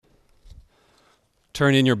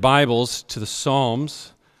turn in your Bibles to the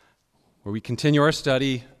Psalms, where we continue our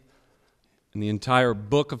study in the entire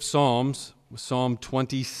book of Psalms with Psalm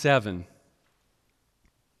 27.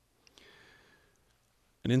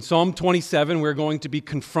 And in Psalm 27, we're going to be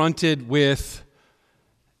confronted with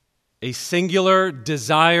a singular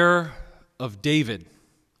desire of David.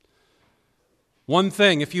 One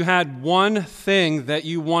thing, if you had one thing that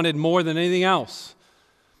you wanted more than anything else,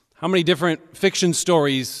 how many different fiction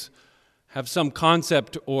stories have some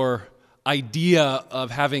concept or idea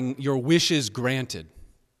of having your wishes granted?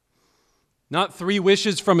 Not 3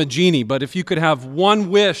 wishes from a genie, but if you could have one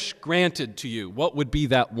wish granted to you, what would be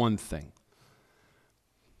that one thing?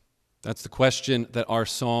 That's the question that our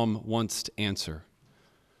psalm wants to answer.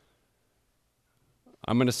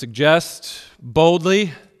 I'm going to suggest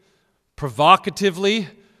boldly, provocatively,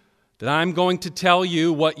 that I'm going to tell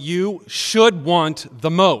you what you should want the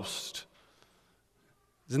most.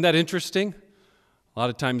 Isn't that interesting? A lot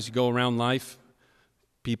of times you go around life,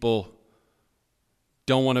 people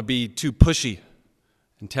don't want to be too pushy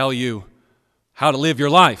and tell you how to live your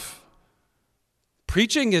life.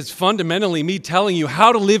 Preaching is fundamentally me telling you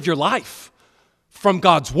how to live your life from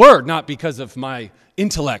God's Word, not because of my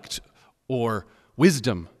intellect or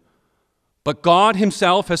wisdom. But God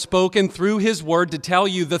Himself has spoken through His Word to tell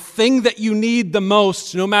you the thing that you need the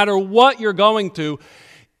most, no matter what you're going through,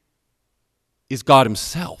 is God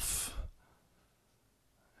Himself.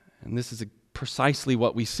 And this is precisely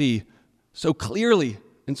what we see so clearly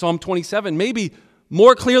in Psalm 27, maybe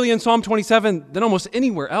more clearly in Psalm 27 than almost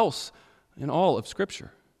anywhere else in all of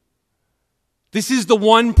Scripture. This is the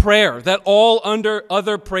one prayer that all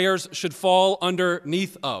other prayers should fall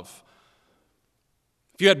underneath of.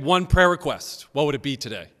 If you had one prayer request, what would it be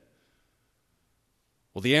today?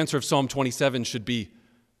 Well, the answer of Psalm 27 should be,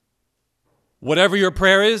 whatever your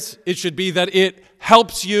prayer is, it should be that it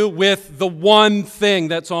helps you with the one thing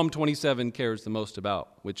that Psalm 27 cares the most about,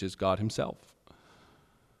 which is God Himself.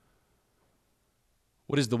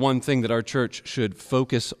 What is the one thing that our church should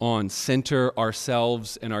focus on, center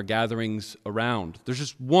ourselves and our gatherings around? There's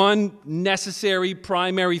just one necessary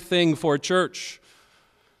primary thing for a church.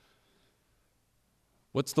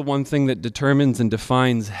 What's the one thing that determines and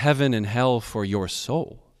defines heaven and hell for your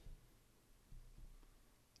soul?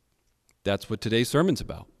 That's what today's sermon's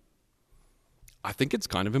about. I think it's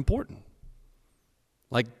kind of important.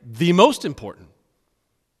 Like the most important.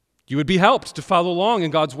 You would be helped to follow along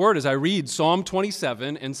in God's Word as I read Psalm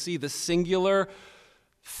 27 and see the singular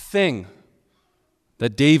thing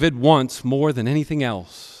that David wants more than anything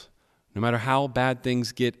else. No matter how bad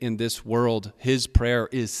things get in this world, his prayer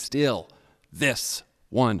is still this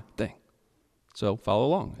one thing. So follow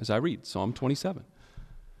along as I read Psalm 27,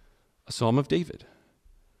 a psalm of David.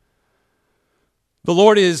 The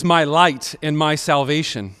Lord is my light and my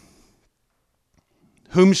salvation.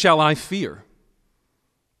 Whom shall I fear?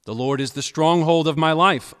 The Lord is the stronghold of my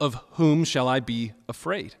life. Of whom shall I be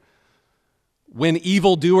afraid? When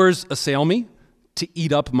evildoers assail me to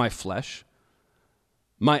eat up my flesh,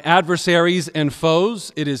 my adversaries and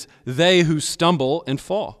foes, it is they who stumble and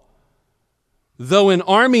fall. Though an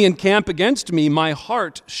army encamp against me, my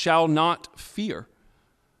heart shall not fear.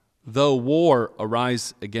 Though war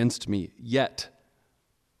arise against me, yet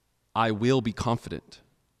I will be confident.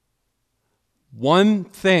 One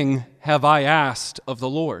thing have I asked of the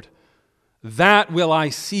Lord, that will I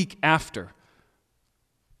seek after,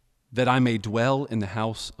 that I may dwell in the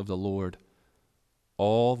house of the Lord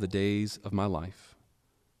all the days of my life,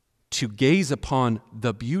 to gaze upon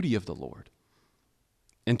the beauty of the Lord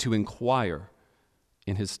and to inquire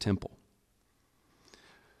in His temple.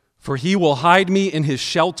 For He will hide me in His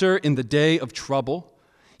shelter in the day of trouble.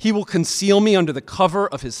 He will conceal me under the cover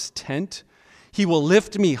of His tent. He will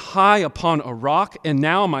lift me high upon a rock, and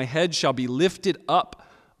now my head shall be lifted up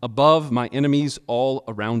above my enemies all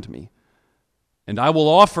around me. And I will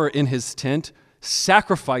offer in His tent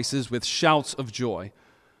sacrifices with shouts of joy.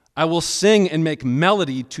 I will sing and make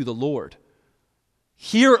melody to the Lord.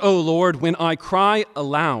 Hear, O Lord, when I cry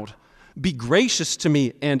aloud. Be gracious to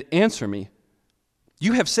me and answer me.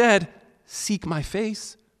 You have said, seek my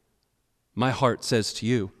face. My heart says to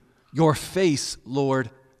you, your face, Lord,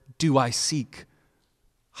 do I seek.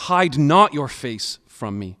 Hide not your face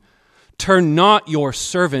from me. Turn not your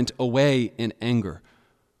servant away in anger.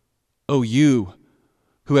 O you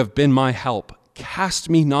who have been my help, cast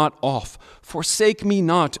me not off. Forsake me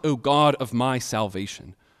not, O God of my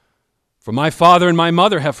salvation. For my father and my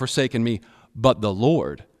mother have forsaken me, but the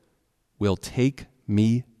Lord will take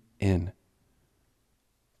me in.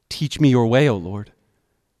 Teach me your way, O Lord,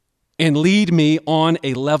 and lead me on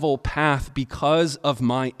a level path because of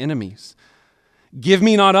my enemies. Give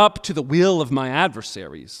me not up to the will of my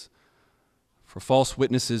adversaries, for false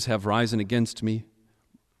witnesses have risen against me,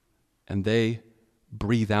 and they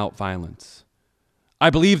breathe out violence. I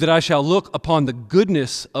believe that I shall look upon the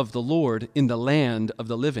goodness of the Lord in the land of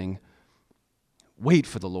the living. Wait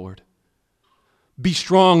for the Lord. Be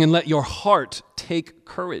strong and let your heart take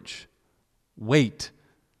courage. Wait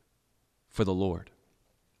for the Lord.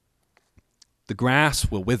 The grass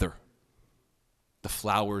will wither, the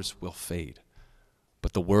flowers will fade,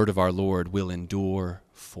 but the word of our Lord will endure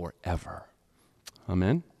forever.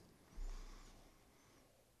 Amen.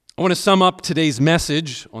 I want to sum up today's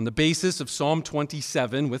message on the basis of Psalm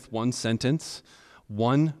 27 with one sentence,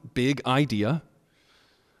 one big idea.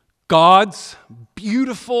 God's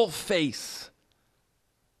beautiful face.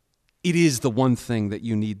 It is the one thing that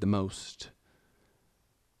you need the most.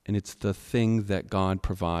 And it's the thing that God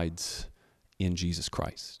provides in Jesus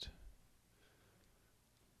Christ.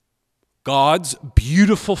 God's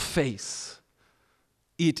beautiful face.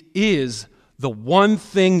 It is the one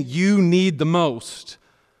thing you need the most.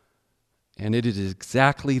 And it is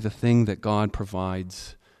exactly the thing that God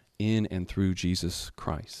provides in and through Jesus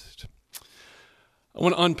Christ. I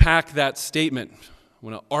want to unpack that statement. I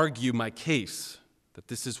want to argue my case that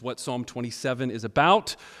this is what Psalm 27 is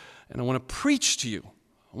about. And I want to preach to you.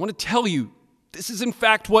 I want to tell you this is in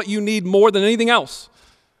fact what you need more than anything else.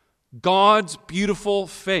 God's beautiful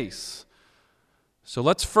face. So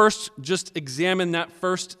let's first just examine that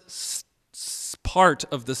first part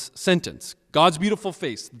of this sentence. God's beautiful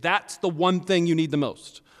face. That's the one thing you need the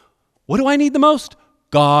most. What do I need the most?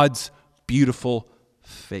 God's beautiful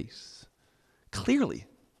face. Clearly,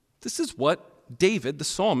 this is what David, the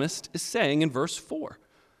psalmist, is saying in verse 4.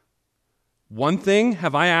 One thing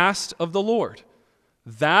have I asked of the Lord,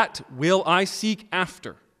 that will I seek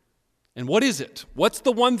after. And what is it? What's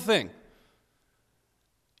the one thing?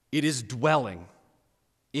 It is dwelling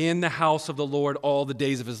in the house of the Lord all the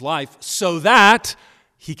days of his life, so that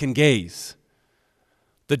he can gaze.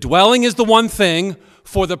 The dwelling is the one thing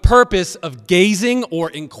for the purpose of gazing or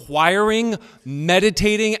inquiring,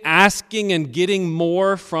 meditating, asking, and getting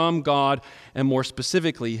more from God, and more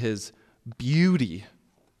specifically, his beauty.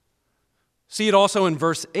 See it also in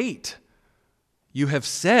verse 8. You have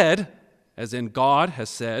said, as in God has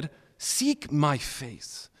said, seek my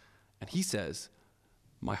face. And he says,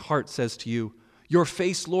 my heart says to you, your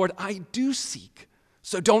face, Lord, I do seek.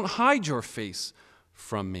 So don't hide your face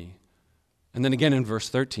from me. And then again in verse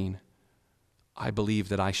 13, I believe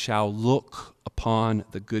that I shall look upon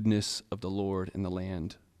the goodness of the Lord in the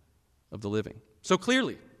land of the living. So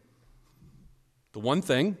clearly, the one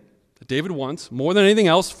thing that David wants more than anything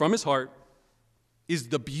else from his heart is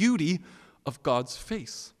the beauty of God's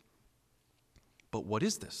face. But what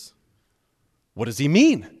is this? What does he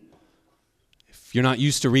mean? If you're not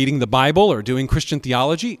used to reading the Bible or doing Christian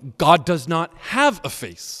theology, God does not have a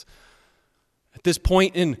face. At this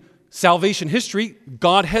point in salvation history,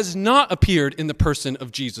 God has not appeared in the person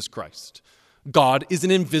of Jesus Christ. God is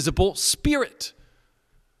an invisible spirit.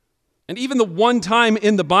 And even the one time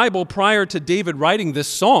in the Bible prior to David writing this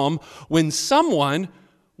psalm, when someone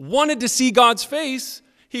wanted to see God's face,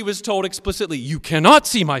 he was told explicitly, you cannot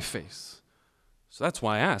see my face. So that's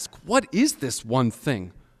why I ask, what is this one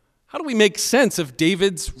thing? How do we make sense of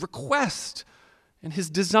David's request and his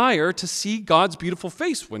desire to see God's beautiful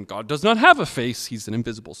face when God does not have a face? He's an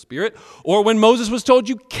invisible spirit. Or when Moses was told,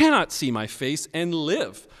 you cannot see my face and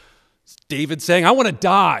live. It's David saying, I want to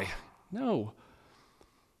die. No.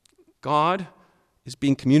 God is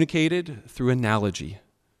being communicated through analogy,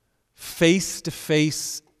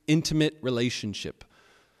 face-to-face, intimate relationship.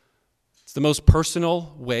 It's the most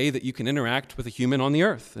personal way that you can interact with a human on the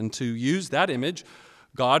earth. And to use that image,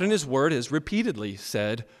 God in his word has repeatedly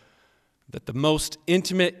said that the most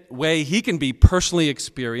intimate way he can be personally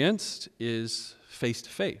experienced is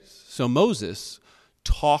face-to-face. So Moses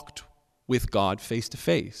talked with God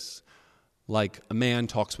face-to-face, like a man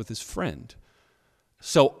talks with his friend.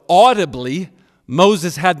 So audibly,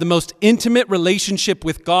 Moses had the most intimate relationship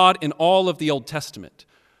with God in all of the Old Testament.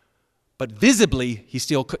 But visibly, he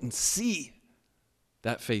still couldn't see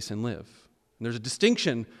that face and live. And there's a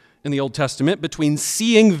distinction in the Old Testament between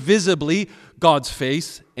seeing visibly God's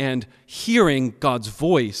face and hearing God's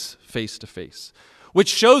voice face to face, which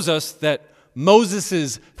shows us that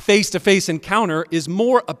Moses' face-to-face encounter is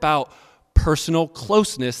more about personal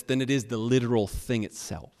closeness than it is the literal thing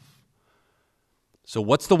itself. So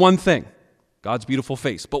what's the one thing? God's beautiful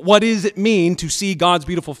face. But what does it mean to see God's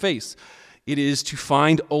beautiful face? It is to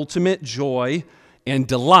find ultimate joy and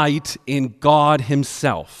delight in God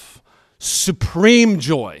himself. Supreme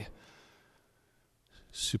joy.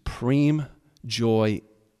 Supreme joy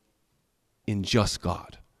in just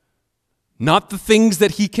God. Not the things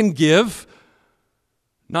that he can give,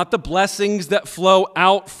 not the blessings that flow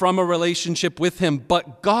out from a relationship with him,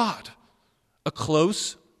 but God. A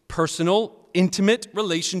close, personal, intimate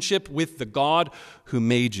relationship with the God who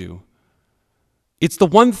made you. It's the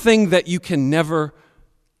one thing that you can never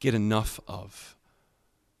get enough of.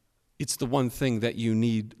 It's the one thing that you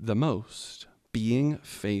need the most, being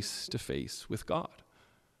face to face with God.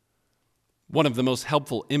 One of the most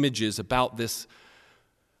helpful images about this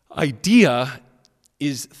idea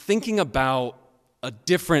is thinking about a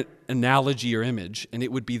different analogy or image, and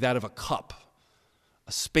it would be that of a cup,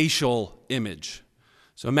 a spatial image.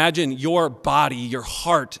 So imagine your body, your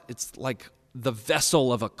heart, it's like the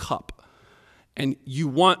vessel of a cup. And you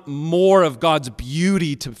want more of God's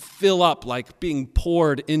beauty to fill up, like being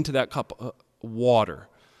poured into that cup of water.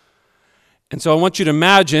 And so I want you to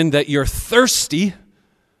imagine that you're thirsty,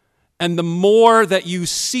 and the more that you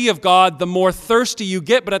see of God, the more thirsty you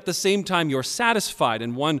get, but at the same time you're satisfied.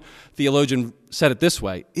 And one theologian said it this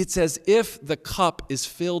way: it's as if the cup is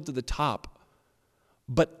filled to the top,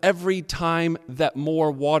 but every time that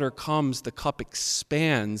more water comes, the cup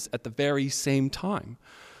expands at the very same time,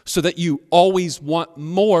 so that you always want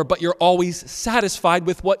more, but you're always satisfied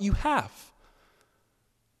with what you have.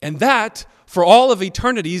 And that, for all of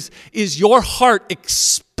eternities, is your heart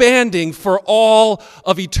expanding for all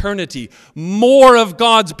of eternity. More of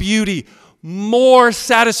God's beauty, more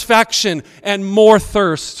satisfaction, and more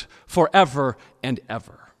thirst forever and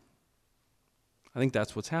ever. I think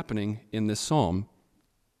that's what's happening in this psalm.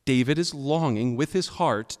 David is longing with his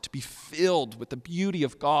heart to be filled with the beauty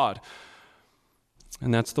of God.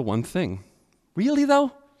 And that's the one thing. Really,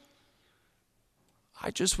 though? I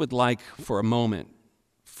just would like for a moment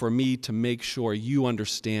for me to make sure you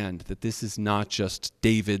understand that this is not just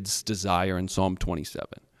David's desire in Psalm 27,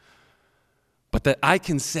 but that I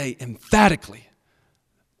can say emphatically,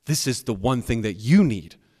 this is the one thing that you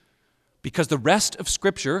need, because the rest of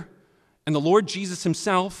Scripture and the Lord Jesus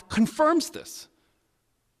himself confirms this.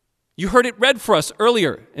 You heard it read for us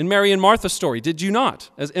earlier in Mary and Martha's story, did you not?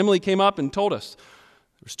 As Emily came up and told us,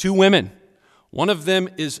 there's two women. One of them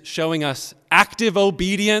is showing us active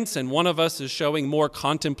obedience, and one of us is showing more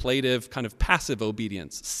contemplative, kind of passive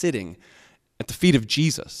obedience, sitting at the feet of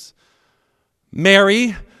Jesus.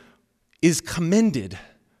 Mary is commended.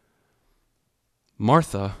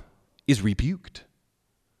 Martha is rebuked.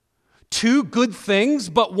 Two good things,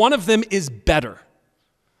 but one of them is better.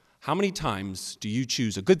 How many times do you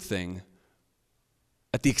choose a good thing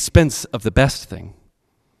at the expense of the best thing?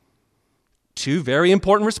 Two very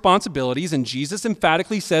important responsibilities, and Jesus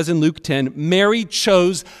emphatically says in Luke 10, Mary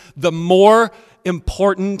chose the more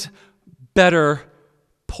important, better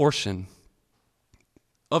portion.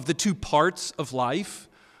 Of the two parts of life,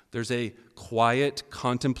 there's a quiet,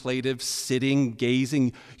 contemplative, sitting,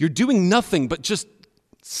 gazing. You're doing nothing but just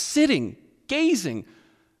sitting, gazing,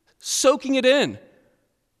 soaking it in.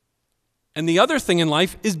 And the other thing in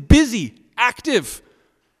life is busy, active.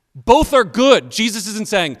 Both are good. Jesus isn't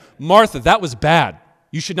saying, Martha, that was bad.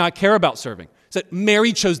 You should not care about serving. He said,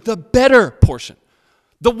 Mary chose the better portion,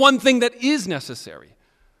 the one thing that is necessary.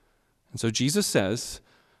 And so Jesus says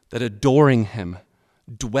that adoring him,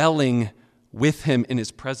 dwelling with him in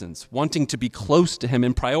his presence, wanting to be close to him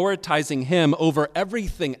and prioritizing him over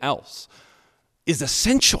everything else is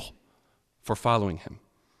essential for following him.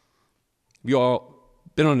 You all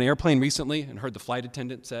been on an airplane recently and heard the flight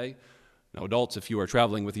attendant say, now, adults, if you are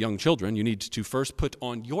traveling with young children, you need to first put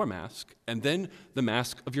on your mask and then the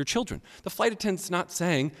mask of your children. The flight attendant's not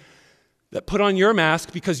saying that put on your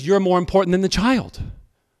mask because you're more important than the child.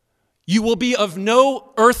 You will be of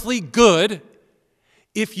no earthly good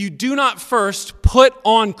if you do not first put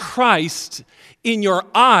on Christ in your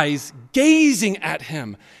eyes, gazing at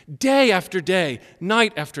him day after day,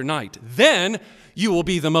 night after night. Then you will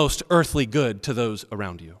be the most earthly good to those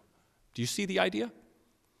around you. Do you see the idea?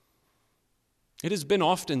 It has been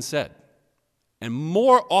often said, and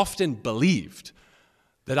more often believed,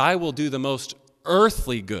 that I will do the most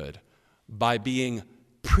earthly good by being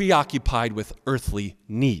preoccupied with earthly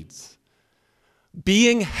needs.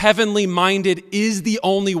 Being heavenly minded is the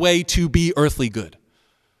only way to be earthly good.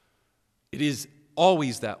 It is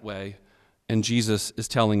always that way, and Jesus is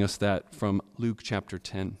telling us that from Luke chapter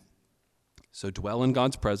 10. So dwell in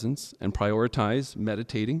God's presence and prioritize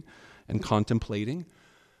meditating and contemplating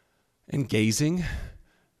and gazing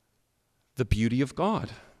the beauty of God.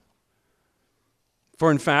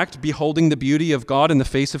 For in fact, beholding the beauty of God in the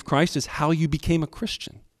face of Christ is how you became a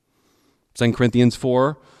Christian. 2 Corinthians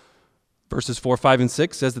 4, Verses 4, 5, and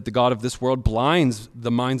 6 says that the God of this world blinds the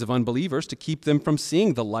minds of unbelievers to keep them from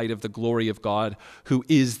seeing the light of the glory of God, who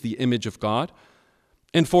is the image of God.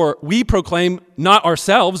 And for we proclaim not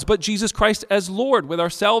ourselves, but Jesus Christ as Lord, with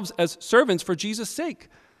ourselves as servants for Jesus' sake.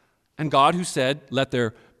 And God, who said, "Let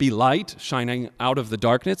there be light," shining out of the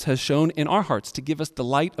darkness, has shone in our hearts to give us the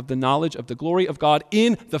light of the knowledge of the glory of God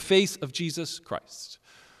in the face of Jesus Christ.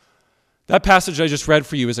 That passage I just read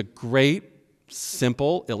for you is a great,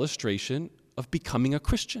 simple illustration of becoming a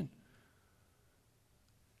Christian.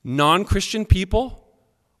 Non-Christian people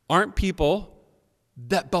aren't people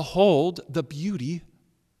that behold the beauty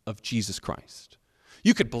of Jesus Christ.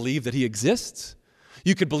 You could believe that he exists.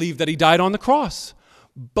 You could believe that he died on the cross.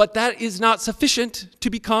 But that is not sufficient to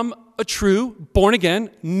become a true,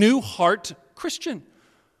 born-again, new heart Christian.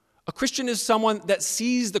 A Christian is someone that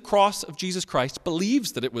sees the cross of Jesus Christ,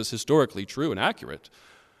 believes that it was historically true and accurate,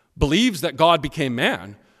 believes that God became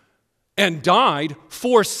man and died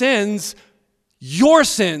for sins, your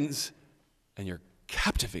sins, and you're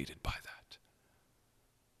captivated by that.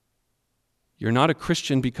 You're not a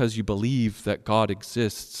Christian because you believe that God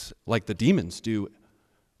exists like the demons do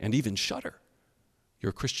and even shudder. You're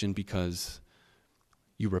a Christian because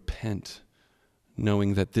you repent,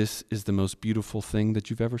 knowing that this is the most beautiful thing that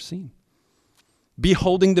you've ever seen.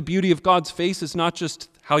 Beholding the beauty of God's face is not just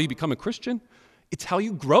how you become a Christian, it's how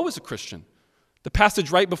you grow as a Christian. The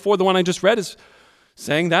passage right before the one I just read is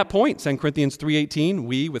saying that point. 2 Corinthians 3:18,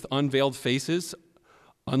 we with unveiled faces,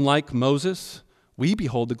 unlike Moses, we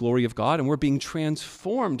behold the glory of God, and we're being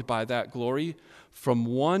transformed by that glory from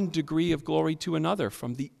one degree of glory to another,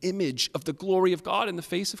 from the image of the glory of God in the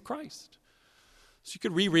face of Christ. So you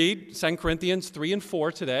could reread 2 Corinthians 3 and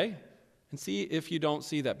 4 today and see if you don't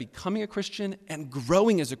see that becoming a Christian and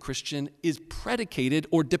growing as a Christian is predicated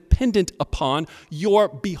or dependent upon your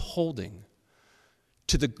beholding.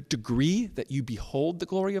 To the degree that you behold the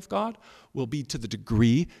glory of God will be to the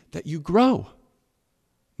degree that you grow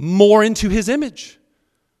more into his image.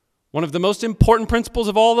 One of the most important principles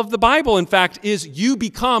of all of the Bible, in fact, is you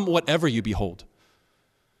become whatever you behold.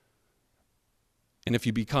 And if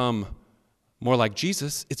you become more like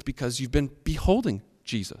Jesus, it's because you've been beholding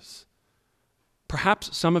Jesus.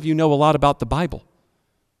 Perhaps some of you know a lot about the Bible,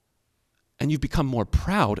 and you've become more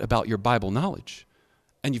proud about your Bible knowledge,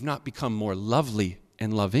 and you've not become more lovely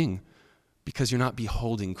and loving because you're not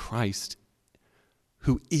beholding Christ,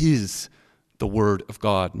 who is the Word of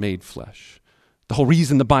God made flesh. The whole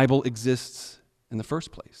reason the Bible exists in the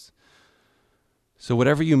first place. So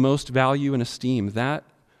whatever you most value and esteem, that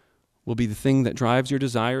will be the thing that drives your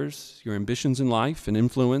desires, your ambitions in life, and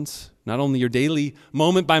influence not only your daily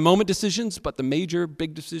moment-by-moment decisions, but the major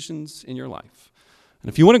big decisions in your life. And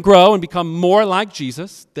if you want to grow and become more like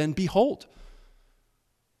Jesus, then behold.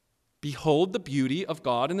 Behold the beauty of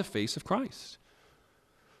God in the face of Christ.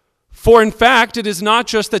 For in fact, it is not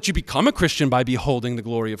just that you become a Christian by beholding the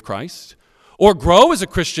glory of Christ, or grow as a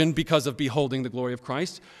Christian because of beholding the glory of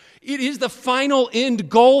Christ. It is the final end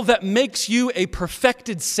goal that makes you a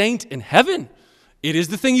perfected saint in heaven. It is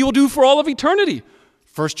the thing you will do for all of eternity.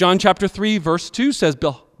 1 John chapter 3, verse 2 says,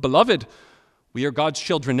 "Beloved, we are God's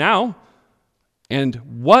children now, and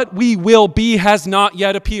what we will be has not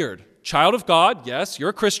yet appeared." Child of God, yes, you're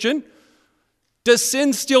a Christian. Does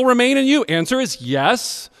sin still remain in you? Answer is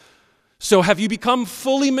yes. So have you become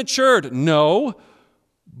fully matured? No.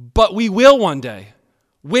 But we will one day.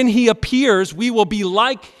 When he appears, we will be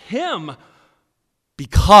like him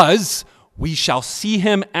because we shall see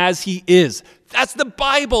him as he is. That's the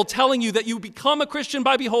Bible telling you that you become a Christian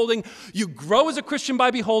by beholding, you grow as a Christian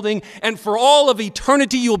by beholding, and for all of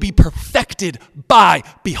eternity you will be perfected by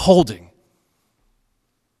beholding.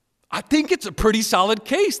 I think it's a pretty solid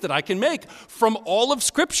case that I can make from all of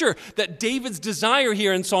Scripture that David's desire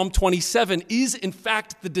here in Psalm 27 is in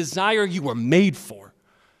fact the desire you were made for.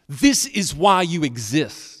 This is why you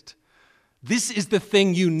exist. This is the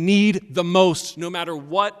thing you need the most, no matter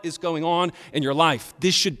what is going on in your life.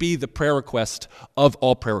 This should be the prayer request of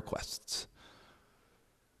all prayer requests.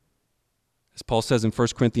 As Paul says in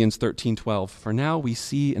 1 Corinthians 13:12, "For now we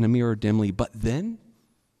see in a mirror dimly, but then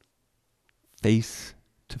face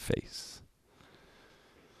to face."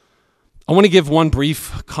 I want to give one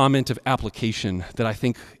brief comment of application that I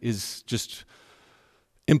think is just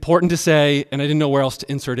important to say, and I didn't know where else to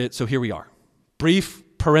insert it, so here we are. Brief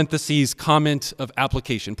parentheses comment of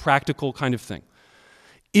application, practical kind of thing.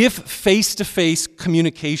 If face-to-face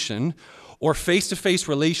communication or face-to-face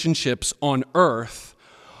relationships on earth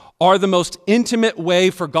are the most intimate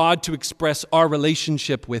way for God to express our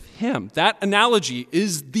relationship with him, that analogy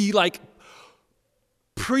is the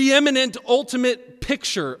preeminent ultimate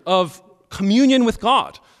picture of communion with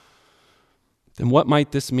God. then what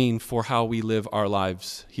might this mean for how we live our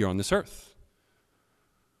lives here on this earth?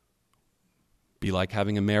 Be like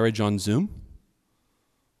having a marriage on Zoom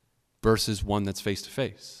versus one that's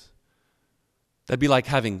face-to-face. That'd be like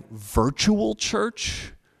having virtual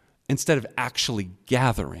church instead of actually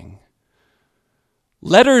gathering.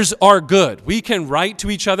 Letters are good. We can write to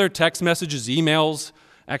each other, text messages, emails,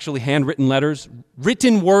 actually handwritten letters.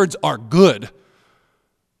 Written words are good.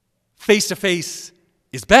 Face-to-face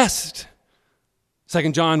is best.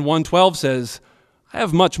 2 John 1:12 says, I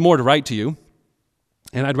have much more to write to you,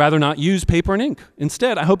 and I'd rather not use paper and ink.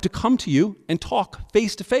 Instead, I hope to come to you and talk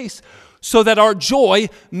face-to-face so that our joy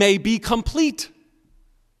may be complete.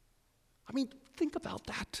 I mean, think about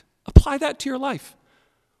that. Apply that to your life.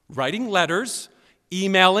 Writing letters,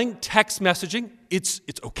 emailing, text messaging, it's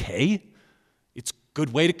okay. It's a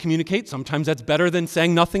good way to communicate. Sometimes that's better than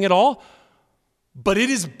saying nothing at all. But it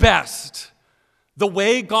is best. The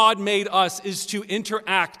way God made us is to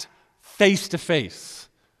interact face-to-face,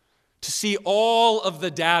 to see all of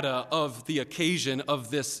the data of the occasion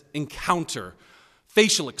of this encounter,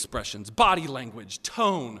 facial expressions, body language,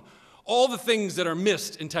 tone, all the things that are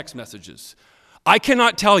missed in text messages. I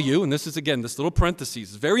cannot tell you, and this is again, this little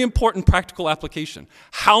parenthesis, very important practical application,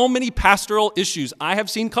 how many pastoral issues I have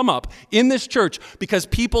seen come up in this church because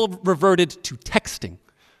people reverted to texting.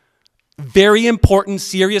 Very important,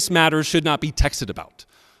 serious matters should not be texted about.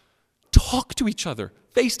 Talk to each other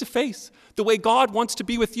face to face, the way God wants to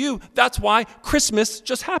be with you. That's why Christmas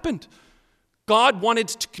just happened. God wanted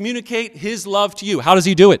to communicate his love to you. How does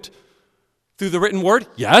he do it? Through the written word?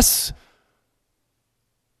 Yes.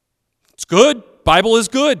 It's good. Bible is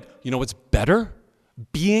good. You know what's better?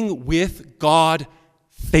 Being with God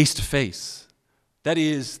face to face. That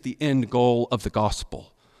is the end goal of the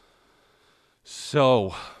gospel.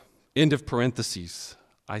 So, end of parentheses.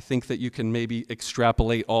 I think that you can maybe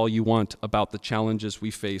extrapolate all you want about the challenges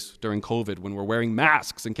we face during COVID when we're wearing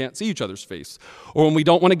masks and can't see each other's face, or when we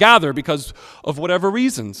don't want to gather because of whatever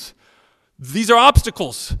reasons. These are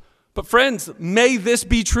obstacles. But friends, may this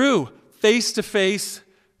be true. Face-to-face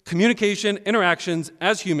communication, interactions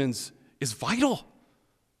as humans is vital.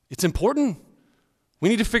 It's important. We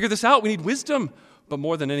need to figure this out. We need wisdom. But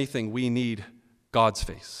more than anything, we need God's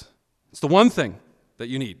face. It's the one thing that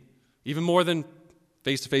you need, even more than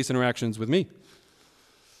face-to-face interactions with me.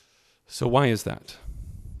 So why is that?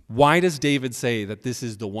 Why does David say that this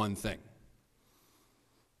is the one thing?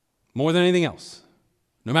 More than anything else,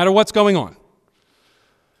 no matter what's going on.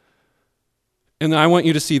 And I want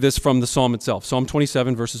you to see this from the psalm itself. Psalm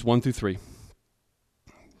 27, verses 1 through 3.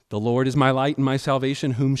 The Lord is my light and my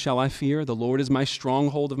salvation. Whom shall I fear? The Lord is my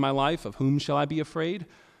stronghold of my life. Of whom shall I be afraid?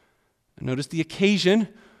 And notice the occasion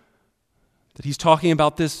that he's talking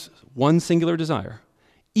about this one singular desire.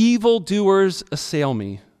 Evildoers assail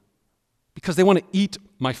me because they want to eat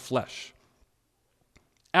my flesh.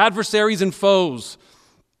 Adversaries and foes,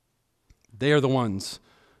 they are the ones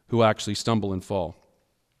who actually stumble and fall.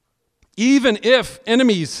 Even if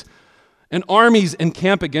enemies and armies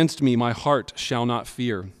encamp against me, my heart shall not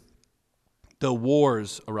fear. Though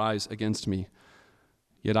wars arise against me,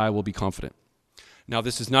 yet I will be confident. Now,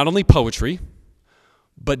 this is not only poetry,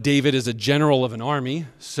 but David is a general of an army,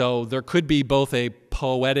 so there could be both a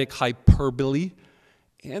poetic hyperbole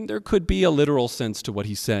and there could be a literal sense to what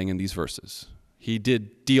he's saying in these verses. He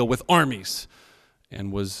did deal with armies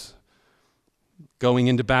and was going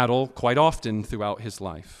into battle quite often throughout his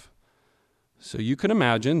life. So you can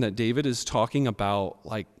imagine that David is talking about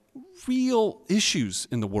like real issues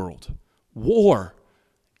in the world. War,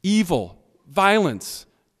 evil, violence,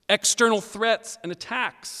 external threats and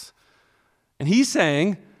attacks. And he's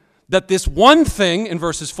saying that this one thing in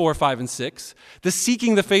verses 4, 5, and 6, the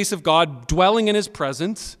seeking the face of God, dwelling in his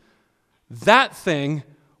presence, that thing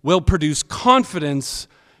will produce confidence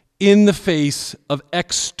in the face of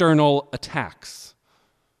external attacks.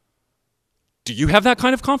 Do you have that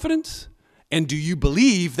kind of confidence? And do you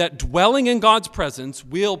believe that dwelling in God's presence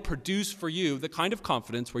will produce for you the kind of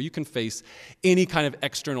confidence where you can face any kind of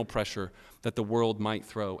external pressure that the world might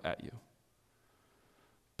throw at you?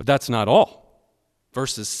 But that's not all.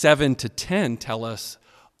 Verses 7 to 10 tell us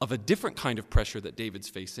of a different kind of pressure that David's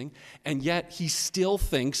facing, and yet he still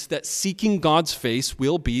thinks that seeking God's face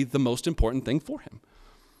will be the most important thing for him.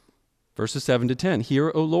 Verses 7 to 10,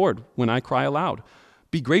 hear, O Lord, when I cry aloud.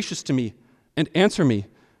 Be gracious to me and answer me.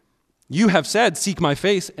 You have said, seek my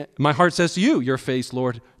face. My heart says to you, your face,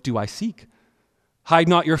 Lord, do I seek. Hide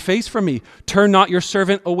not your face from me. Turn not your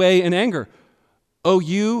servant away in anger. O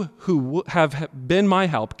you who have been my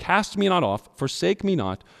help, cast me not off, forsake me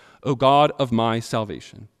not, O God of my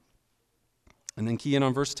salvation. And then key in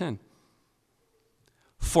on verse 10.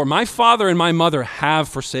 For my father and my mother have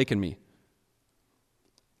forsaken me,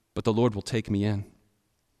 but the Lord will take me in.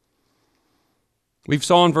 We've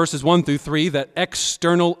saw in verses 1 through 3 that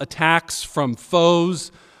external attacks from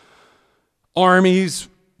foes, armies,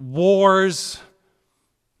 wars,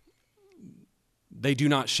 they do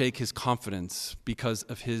not shake his confidence because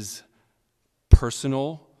of his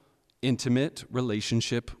personal, intimate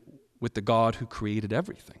relationship with the God who created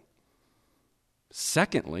everything.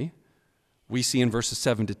 Secondly, we see in verses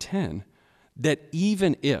 7 to 10 that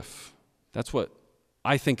even if, that's what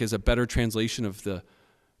I think is a better translation of the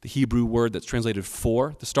Hebrew word that's translated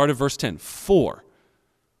for, the start of verse 10, for,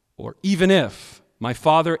 or even if my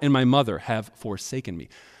father and my mother have forsaken me.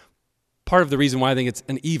 Part of the reason why I think it's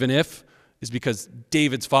an even if is because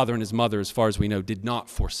David's father and his mother, as far as we know, did not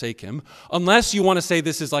forsake him, unless you want to say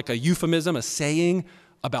this is like a euphemism, a saying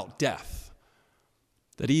about death,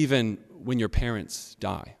 that even when your parents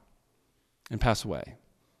die and pass away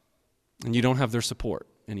and you don't have their support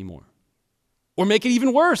anymore, or make it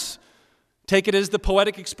even worse, take it as the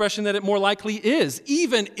poetic expression that it more likely is,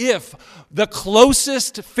 even if the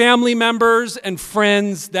closest family members and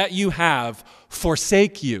friends that you have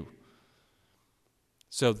forsake you.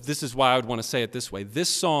 So this is why I would want to say it this way. This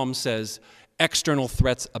psalm says, external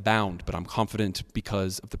threats abound, but I'm confident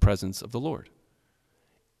because of the presence of the Lord.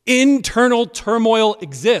 Internal turmoil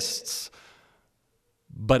exists,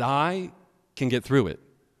 but I can get through it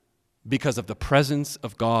because of the presence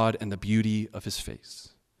of God and the beauty of his face.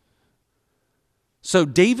 So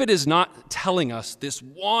David is not telling us this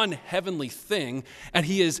one heavenly thing, and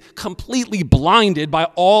he is completely blinded by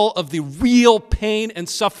all of the real pain and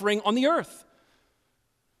suffering on the earth.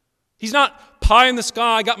 He's not pie in the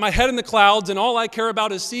sky, got my head in the clouds, and all I care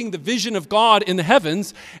about is seeing the vision of God in the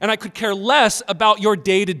heavens, and I could care less about your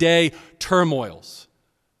day-to-day turmoils.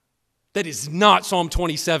 That is not Psalm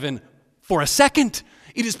 27 for a second.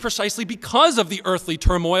 It is precisely because of the earthly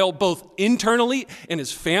turmoil, both internally in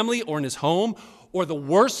his family or in his home, or the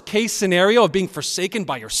worst case scenario of being forsaken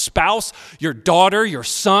by your spouse, your daughter, your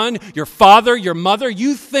son, your father, your mother.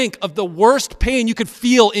 You think of the worst pain you could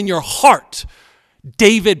feel in your heart.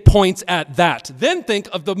 David points at that. Then think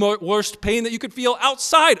of the worst pain that you could feel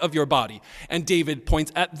outside of your body. And David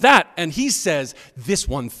points at that. And he says, this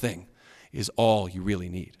one thing is all you really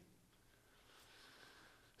need.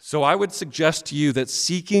 So I would suggest to you that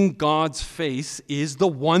seeking God's face is the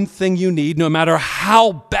one thing you need no matter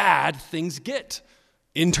how bad things get,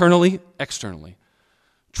 internally, externally,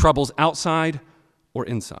 troubles outside or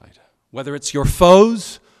inside, whether it's your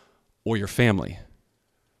foes or your family.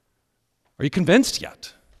 Are you convinced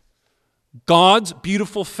yet? God's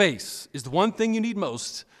beautiful face is the one thing you need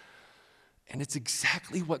most, and it's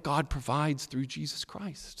exactly what God provides through Jesus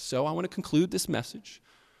Christ. So I want to conclude this message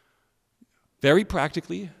very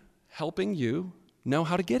practically, helping you know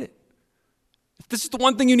how to get it. If this is the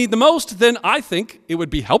one thing you need the most, then I think it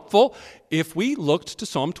would be helpful if we looked to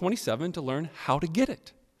Psalm 27 to learn how to get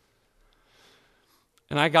it.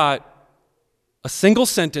 And I got a single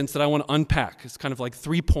sentence that I want to unpack. It's kind of like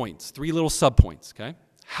 3 points, 3 little subpoints, okay?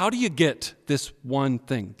 How do you get this one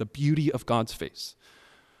thing, the beauty of God's face?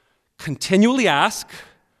 Continually ask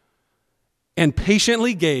and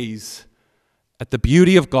patiently gaze at the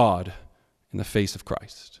beauty of God in the face of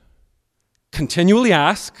Christ. Continually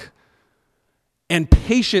ask and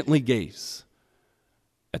patiently gaze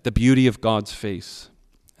at the beauty of God's face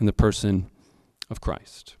in the person of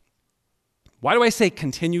Christ. Why do I say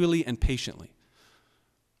continually and patiently?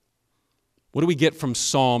 What do we get from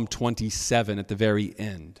Psalm 27 at the very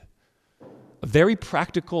end? A very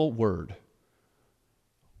practical word.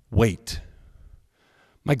 Wait.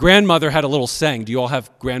 My grandmother had a little saying. Do you all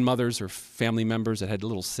have grandmothers or family members that had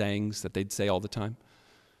little sayings that they'd say all the time?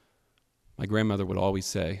 My grandmother would always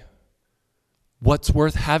say, what's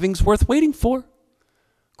worth having's worth waiting for.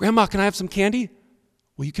 Grandma, can I have some candy?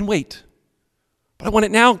 Well, you can wait. But I want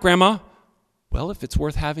it now, Grandma. Well, if it's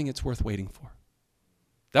worth having, it's worth waiting for.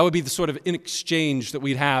 That would be the sort of in exchange that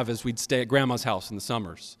we'd have as we'd stay at Grandma's house in the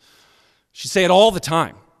summers. She'd say it all the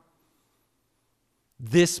time.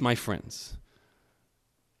 This, my friends,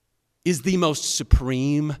 is the most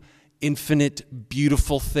supreme, infinite,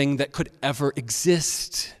 beautiful thing that could ever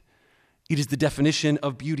exist. It is the definition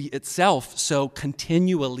of beauty itself, so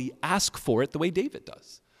continually ask for it the way David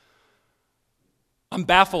does. I'm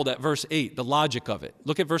baffled at verse 8, the logic of it.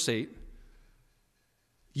 Look at verse 8.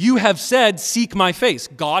 You have said, seek my face.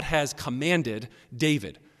 God has commanded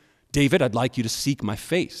David. David, I'd like you to seek my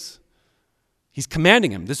face. He's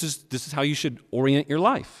commanding him. This is how you should orient your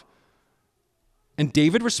life. And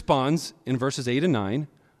David responds in verses 8 and 9,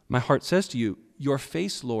 my heart says to you, your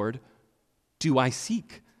face, Lord, do I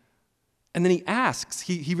seek. And then he asks,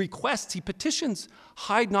 he requests, he petitions,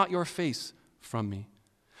 hide not your face from me.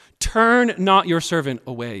 Turn not your servant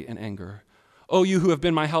away in anger. O you who have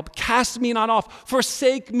been my help, cast me not off,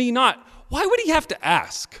 forsake me not. Why would he have to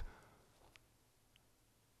ask?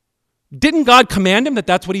 Didn't God command him that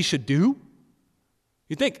that's what he should do?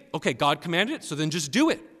 You think, okay, God commanded it, so then just do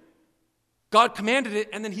it. God commanded it,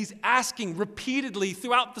 and then he's asking repeatedly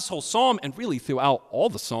throughout this whole psalm, and really throughout all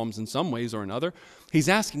the psalms in some ways or another, he's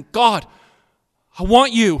asking, God, I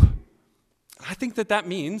want you. I think that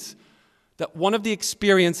means that one of the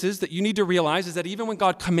experiences that you need to realize is that even when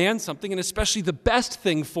God commands something, and especially the best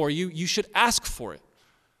thing for you, you should ask for it.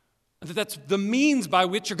 And that's the means by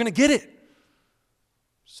which you're going to get it.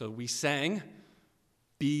 So we sang,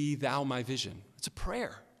 Be Thou My Vision. It's a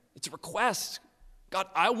prayer. It's a request. God,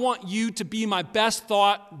 I want you to be my best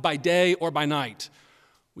thought by day or by night.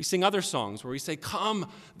 We sing other songs where we say, Come,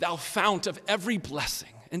 thou fount of every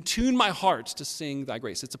blessing, and tune my heart to sing thy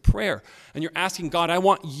grace. It's a prayer. And you're asking God, I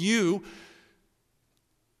want you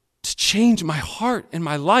to change my heart and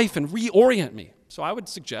my life and reorient me. So I would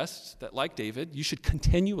suggest that, like David, you should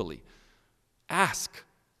continually ask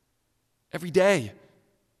every day.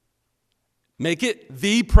 Make it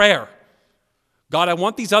the prayer. God, I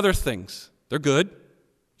want these other things. They're good.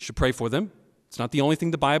 You should pray for them. It's not the only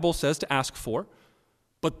thing the Bible says to ask for.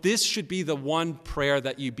 But this should be the one prayer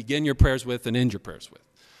that you begin your prayers with and end your prayers with.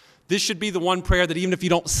 This should be the one prayer that even if you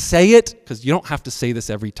don't say it, because you don't have to say this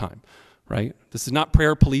every time, right? This is not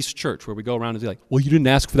prayer police church where we go around and be like, well, you didn't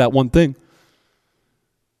ask for that one thing.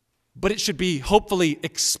 But it should be hopefully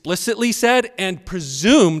explicitly said and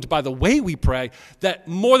presumed by the way we pray that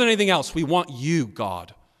more than anything else, we want you,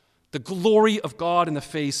 God, the glory of God in the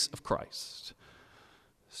face of Christ.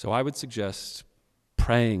 So I would suggest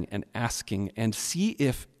praying and asking and see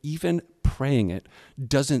if even praying it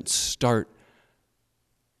doesn't start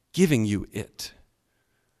giving you it.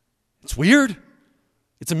 It's weird.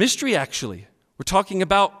 It's a mystery, actually. We're talking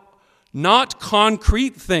about not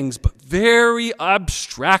concrete things, but very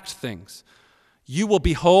abstract things. You will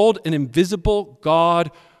behold an invisible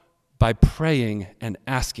God by praying and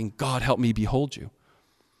asking, God, help me behold you.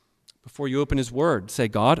 Before you open his word, say,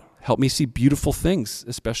 God, help me see beautiful things,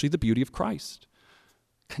 especially the beauty of Christ.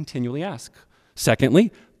 Continually ask.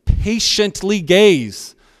 Secondly, patiently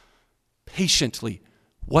gaze. Patiently.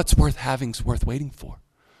 What's worth having is worth waiting for.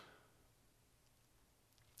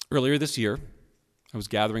 Earlier this year, I was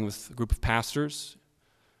gathering with a group of pastors.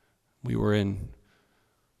 We were in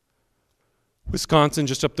Wisconsin,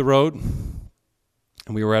 just up the road,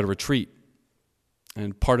 and we were at a retreat.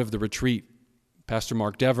 And part of the retreat, Pastor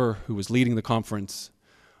Mark Dever, who was leading the conference,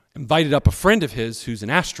 invited up a friend of his who's an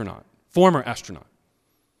astronaut, former astronaut.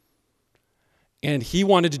 And he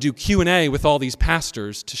wanted to do Q&A with all these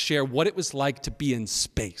pastors to share what it was like to be in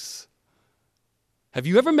space. Have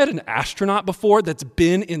you ever met an astronaut before that's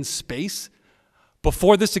been in space?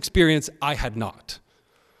 Before this experience, I had not.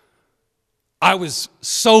 I was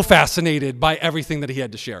so fascinated by everything that he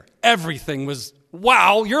had to share. Everything was,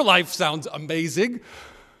 wow, your life sounds amazing.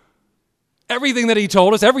 Everything that he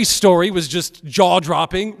told us, every story was just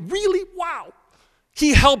jaw-dropping. Really, wow.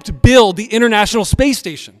 He helped build the International Space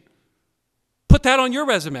Station. Put that on your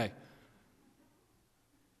resume.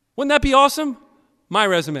 Wouldn't that be awesome? My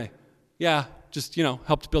resume. Yeah, just,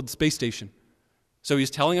 helped build the space station. So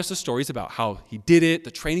he's telling us the stories about how he did it,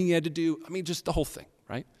 the training he had to do. I mean, just the whole thing,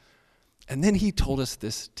 right? And then he told us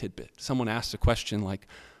this tidbit. Someone asked a question like,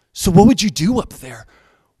 so what would you do up there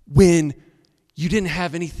when you didn't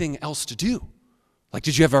have anything else to do? Like,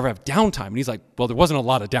 did you ever have downtime? And he's like, well, there wasn't a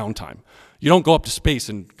lot of downtime. You don't go up to space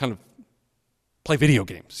and kind of play video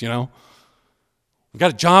games, We've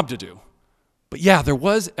got a job to do. But yeah, there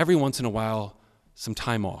was every once in a while some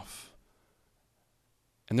time off.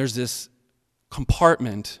 And there's this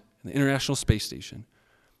compartment in the International Space Station,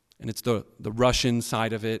 and it's the Russian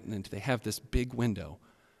side of it, and they have this big window.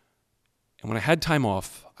 And when I had time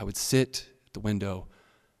off, I would sit at the window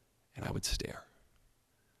and I would stare.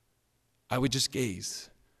 I would just gaze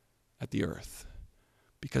at the earth.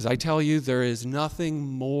 Because I tell you, there is nothing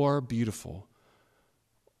more beautiful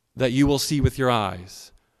that you will see with your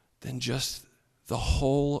eyes than just the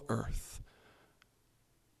whole earth.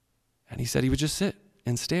 And he said he would just sit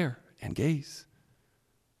and stare and gaze.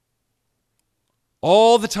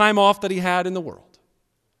 All the time off that he had in the world.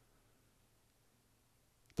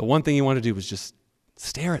 The one thing he wanted to do was just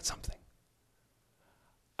stare at something.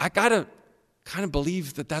 I gotta kind of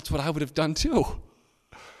believe that that's what I would have done too.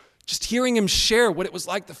 Just hearing him share what it was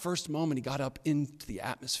like the first moment he got up into the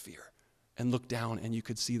atmosphere and looked down and you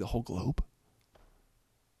could see the whole globe.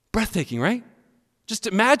 Breathtaking, right? Just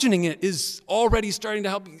imagining it is already starting to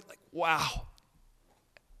help you. Like, wow.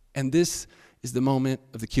 And this is the moment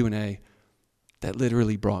of the Q&A that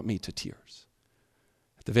literally brought me to tears.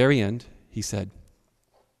 At the very end, he said,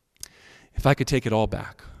 if I could take it all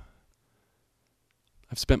back,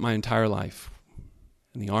 I've spent my entire life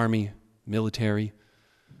in the Army, military,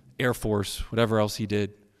 Air Force, whatever else he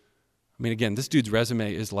did. I mean, again, this dude's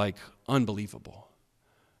resume is like unbelievable.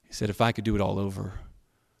 He said, if I could do it all over,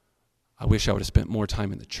 I wish I would have spent more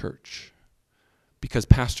time in the church. Because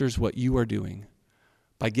pastors, what you are doing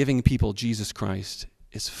by giving people Jesus Christ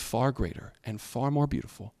is far greater and far more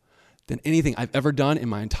beautiful than anything I've ever done in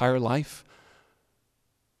my entire life,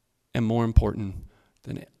 and more important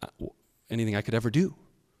than anything I could ever do.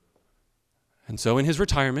 And so in his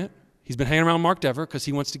retirement, he's been hanging around Mark Dever because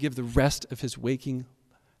he wants to give the rest of his waking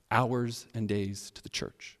hours and days to the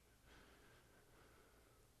church.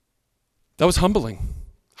 That was humbling.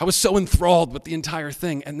 I was so enthralled with the entire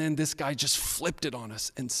thing, and then this guy just flipped it on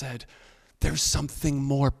us and said, there's something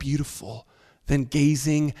more beautiful than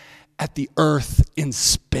gazing at the earth in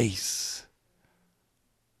space.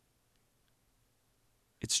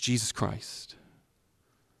 It's Jesus Christ.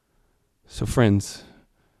 So friends,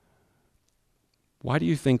 why do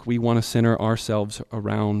you think we want to center ourselves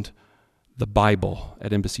around the Bible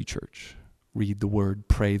at Embassy Church? Read the Word,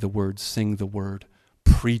 pray the Word, sing the Word,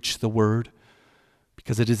 preach the Word.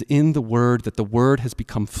 Because it is in the Word that the Word has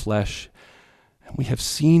become flesh, and we have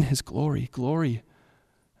seen his glory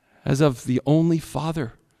as of the only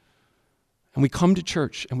Father. And we come to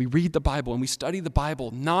church and we read the Bible and we study the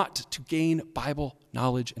Bible not to gain Bible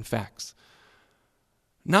knowledge and facts.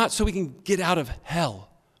 Not so we can get out of hell,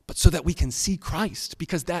 but so that we can see Christ,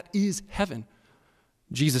 because that is heaven.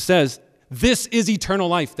 Jesus says, this is eternal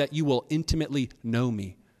life, that you will intimately know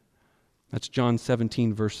me. That's John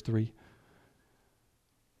 17, verse 3.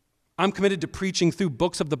 I'm committed to preaching through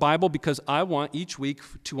books of the Bible because I want each week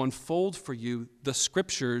to unfold for you the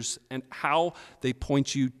scriptures and how they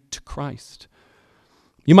point you to Christ.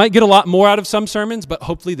 You might get a lot more out of some sermons, but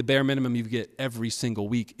hopefully the bare minimum you get every single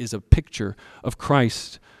week is a picture of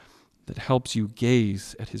Christ that helps you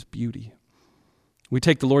gaze at his beauty. We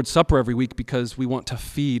take the Lord's Supper every week because we want to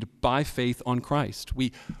feed by faith on Christ.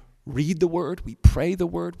 We read the Word, we pray the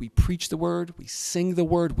Word, we preach the Word, we sing the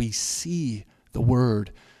Word, we see the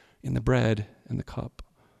Word in the bread and the cup.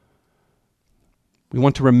 We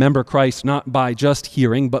want to remember Christ not by just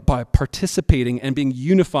hearing, but by participating and being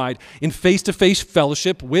unified in face-to-face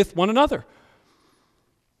fellowship with one another.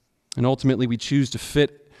 And ultimately, we choose to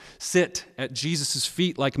sit at Jesus'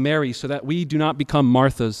 feet like Mary so that we do not become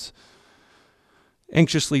Marthas,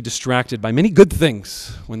 anxiously distracted by many good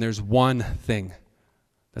things when there's one thing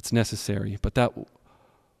that's necessary. But that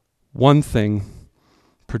one thing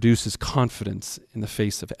produces confidence in the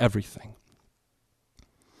face of everything.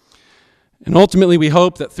 And ultimately, we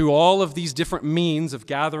hope that through all of these different means of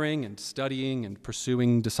gathering and studying and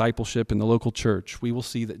pursuing discipleship in the local church, we will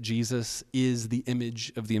see that Jesus is the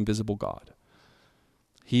image of the invisible God.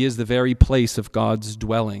 He is the very place of God's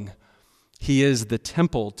dwelling. He is the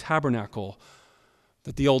temple, tabernacle,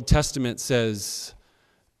 that the Old Testament says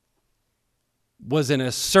was in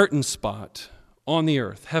a certain spot on the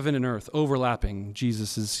earth, heaven and earth overlapping.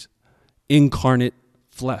 Jesus' incarnate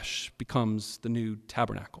flesh becomes the new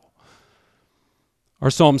tabernacle. Our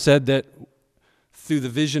psalm said that through the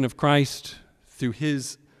vision of Christ, through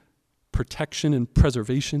his protection and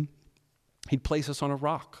preservation, he'd place us on a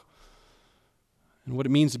rock. And what it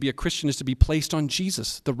means to be a Christian is to be placed on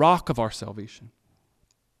Jesus, the rock of our salvation,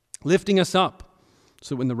 lifting us up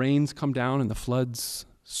so when the rains come down and the floods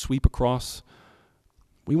sweep across,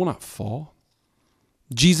 we will not fall.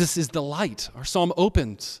 Jesus is the light. Our psalm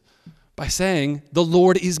opens by saying, the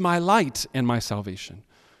Lord is my light and my salvation.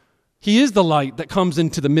 He is the light that comes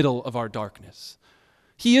into the middle of our darkness.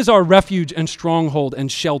 He is our refuge and stronghold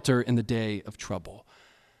and shelter in the day of trouble.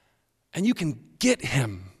 And you can get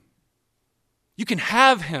him. You can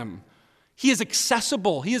have him. He is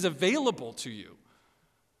accessible. He is available to you.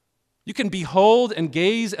 You can behold and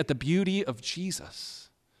gaze at the beauty of Jesus.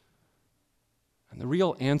 And the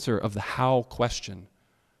real answer of the how question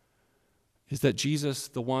is that Jesus,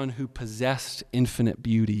 the one who possessed infinite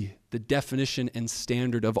beauty, the definition and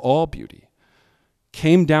standard of all beauty,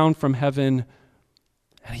 came down from heaven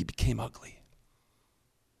and he became ugly.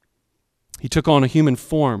 He took on a human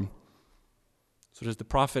form. So does the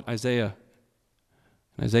prophet Isaiah.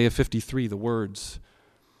 In Isaiah 53, the words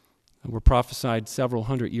that were prophesied several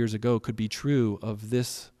hundred years ago could be true of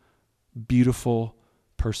this beautiful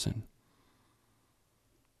person.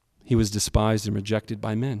 He was despised and rejected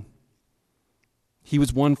by men. He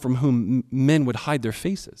was one from whom men would hide their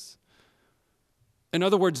faces. In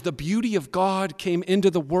other words, the beauty of God came into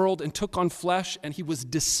the world and took on flesh, and he was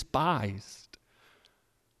despised.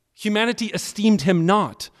 Humanity esteemed him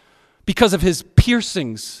not because of his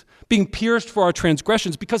piercings, being pierced for our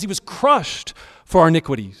transgressions, because he was crushed for our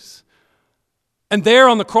iniquities. And there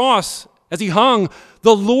on the cross, as he hung,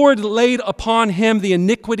 the Lord laid upon him the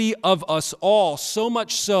iniquity of us all, so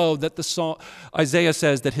much so that Isaiah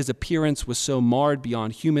says that his appearance was so marred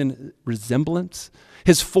beyond human resemblance.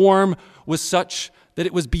 His form was such that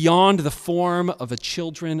it was beyond the form of a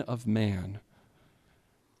children of man.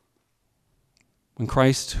 When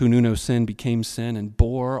Christ, who knew no sin, became sin and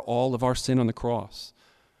bore all of our sin on the cross,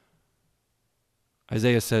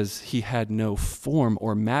 Isaiah says he had no form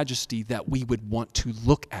or majesty that we would want to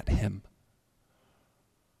look at him.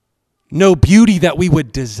 No beauty that we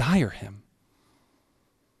would desire him.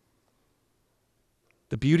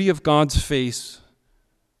 The beauty of God's face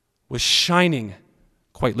was shining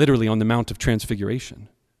quite literally on the Mount of Transfiguration.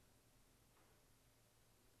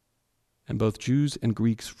 And both Jews and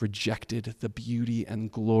Greeks rejected the beauty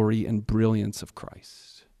and glory and brilliance of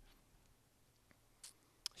Christ.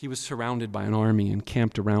 He was surrounded by an army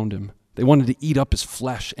encamped around him. They wanted to eat up his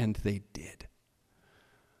flesh, and they did.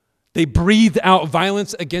 They breathed out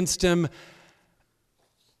violence against him,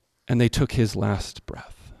 and they took his last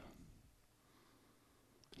breath.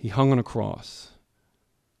 He hung on a cross,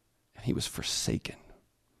 and he was forsaken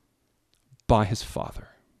by his Father.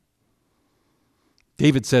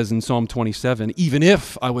 David says in Psalm 27, "Even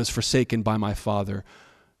if I was forsaken by my Father,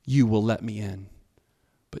 you will let me in."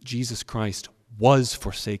 But Jesus Christ was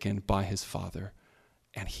forsaken by his Father,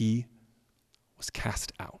 and he was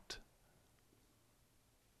cast out.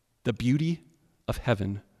 The beauty of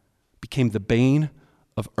heaven became the bane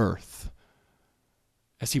of earth,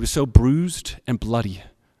 as he was so bruised and bloody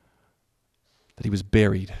that he was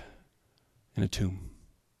buried in a tomb.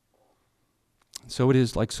 And so it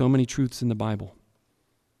is like so many truths in the Bible.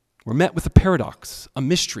 We're met with a paradox, a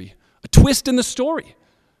mystery, a twist in the story.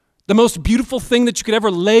 The most beautiful thing that you could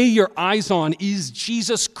ever lay your eyes on is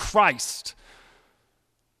Jesus Christ,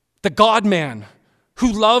 the God-man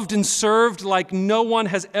who loved and served like no one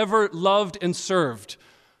has ever loved and served.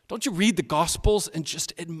 Don't you read the Gospels and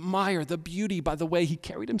just admire the beauty by the way he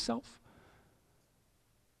carried himself?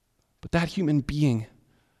 But that human being,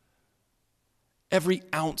 every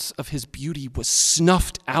ounce of his beauty was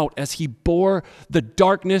snuffed out as he bore the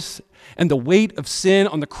darkness and the weight of sin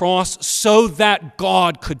on the cross so that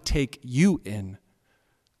God could take you in.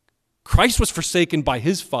 Christ was forsaken by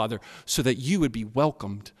his Father so that you would be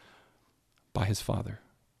welcomed by his Father.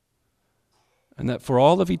 And that for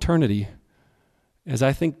all of eternity, as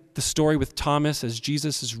I think the story with Thomas, as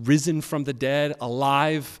Jesus is risen from the dead,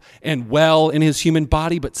 alive and well in his human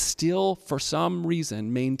body, but still for some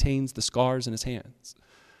reason maintains the scars in his hands,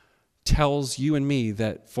 tells you and me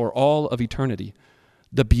that for all of eternity,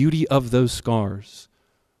 the beauty of those scars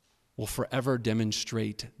will forever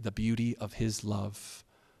demonstrate the beauty of his love,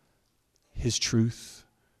 his truth,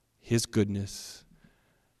 his goodness.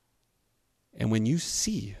 And when you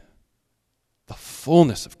see the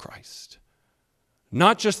fullness of Christ,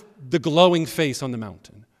 not just the glowing face on the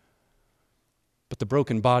mountain, but the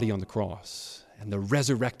broken body on the cross and the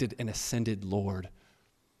resurrected and ascended Lord,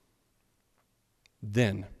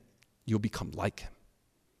 then you'll become like him.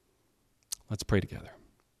 Let's pray together.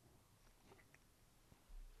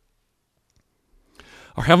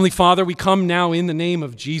 Our Heavenly Father, we come now in the name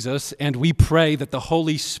of Jesus, and we pray that the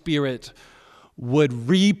Holy Spirit would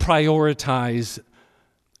reprioritize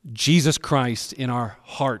Jesus Christ in our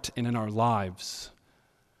heart and in our lives.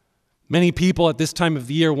 Many people at this time of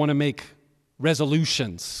the year want to make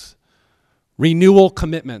resolutions, renewal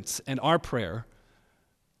commitments, and our prayer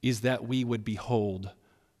is that we would behold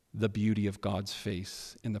the beauty of God's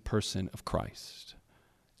face in the person of Christ.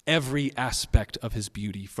 Every aspect of his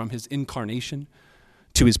beauty, from his incarnation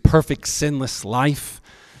to his perfect sinless life,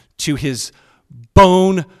 to his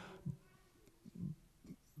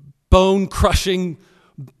bone-crushing,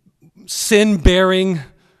 sin-bearing,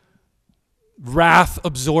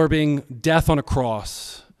 wrath-absorbing death on a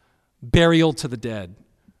cross, burial to the dead,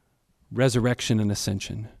 resurrection and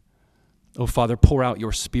ascension. Oh, Father, pour out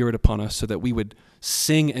your Spirit upon us so that we would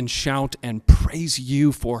sing and shout and praise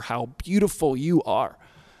you for how beautiful you are.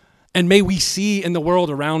 And may we see in the world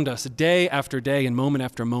around us, day after day and moment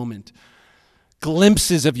after moment,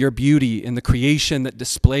 glimpses of your beauty in the creation that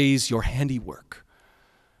displays your handiwork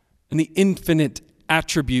and the infinite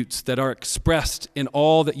attributes that are expressed in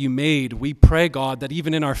all that you made. We pray, God, that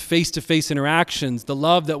even in our face-to-face interactions, the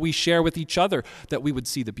love that we share with each other, that we would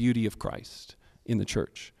see the beauty of Christ in the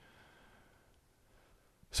church.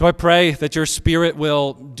 So I pray that your Spirit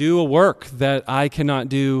will do a work that I cannot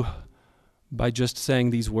do by just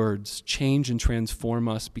saying these words. Change and transform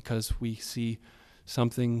us because we see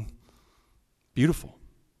something beautiful.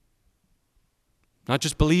 Not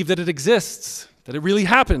just believe that it exists, that it really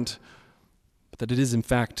happened, but that it is in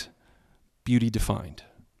fact beauty defined.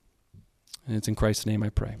 And it's in Christ's name I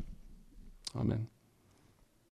pray. Amen.